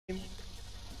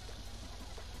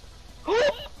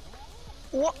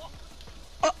What?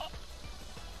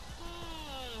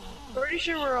 Pretty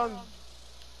sure we're on.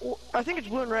 I think it's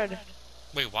blue and red.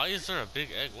 Wait, why is there a big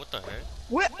egg? What the heck?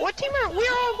 What team are?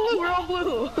 We're all blue. We're all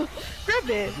blue. Grab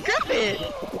it. Grab it. Is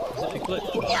it a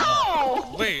glitch?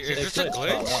 Yo! Wait, is this a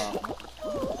glitch?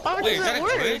 How Wait, does is that a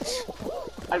work? glitch?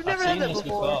 I've never had that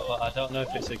before. But I don't know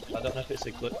if it's a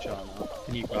glitch or not.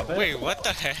 Can you grab it? Wait, what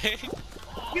the heck? You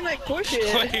can like push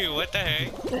it. Wait, what the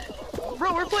heck?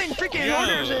 Bro, we're playing freaking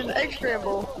Hunters and Egg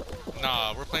Scramble.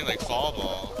 Nah, we're playing like Fall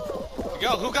Ball.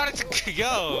 Yo, who got it to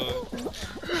yo?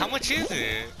 How much is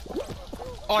it?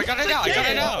 Oh, I got it out. I got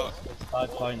it out. 5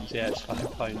 points. Yeah, it's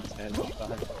 5 points. Yeah, it's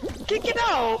fine. Kick it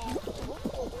out.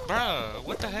 Bruh,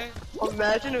 what the heck?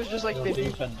 Imagine it was just like 50.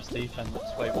 Defense.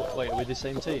 Wait, wait, are we the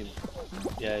same team?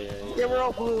 Yeah. Yeah, we're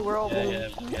all blue. We're all blue.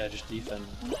 Yeah, just defend.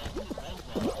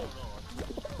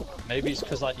 Maybe it's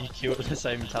because like you queue at the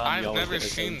same time. I've never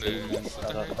seen this.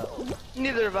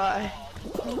 Neither have I.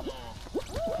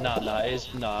 Nah, it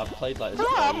is. Nah, I've played like this. Bro,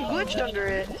 I'm glitched under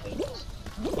it.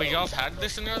 Wait, y'all have had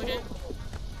this in the other game?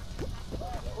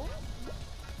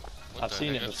 I've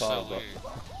seen it before, but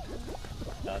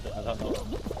I don't know.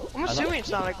 I'm assuming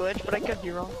it's not a glitch, but I could be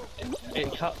wrong.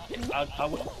 It can't. I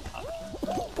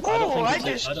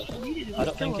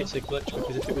don't think it's a glitch,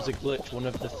 because if it was a glitch, one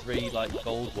of the 3 like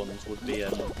gold ones would be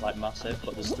like massive,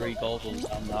 but there's 3 gold ones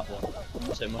and that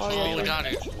one. So it must be we got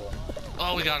it.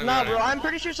 Oh, we got it. Nah, bro, I'm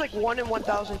pretty sure it's like 1 in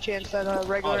 1,000 chance that a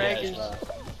regular egg is.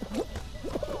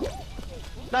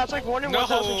 Nah, it's like 1 in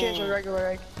 1,000 chance of a regular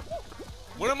egg.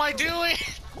 What am I doing?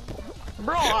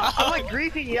 Bro, I'm like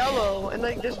griefing yellow, and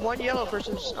like there's 1 yellow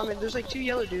person. I mean, there's like 2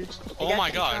 yellow dudes. Oh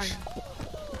my gosh.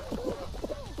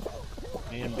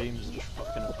 Me and Beams are just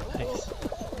fucking up the pace.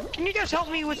 Can you guys help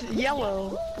me with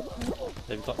yellow?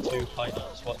 They've got 2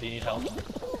 pilots. What do you need help?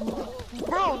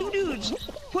 Bro, 2 dudes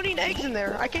putting eggs in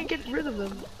there. I can't get rid of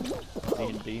them. Me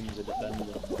and Beams are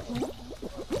defending.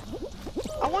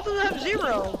 I want them to have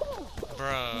 0.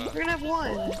 Bruh. We're gonna have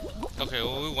 1. Okay,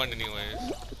 well we won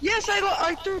anyways. Yes,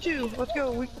 I threw 2. Let's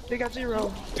go. They got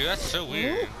 0. Dude, that's so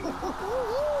weird.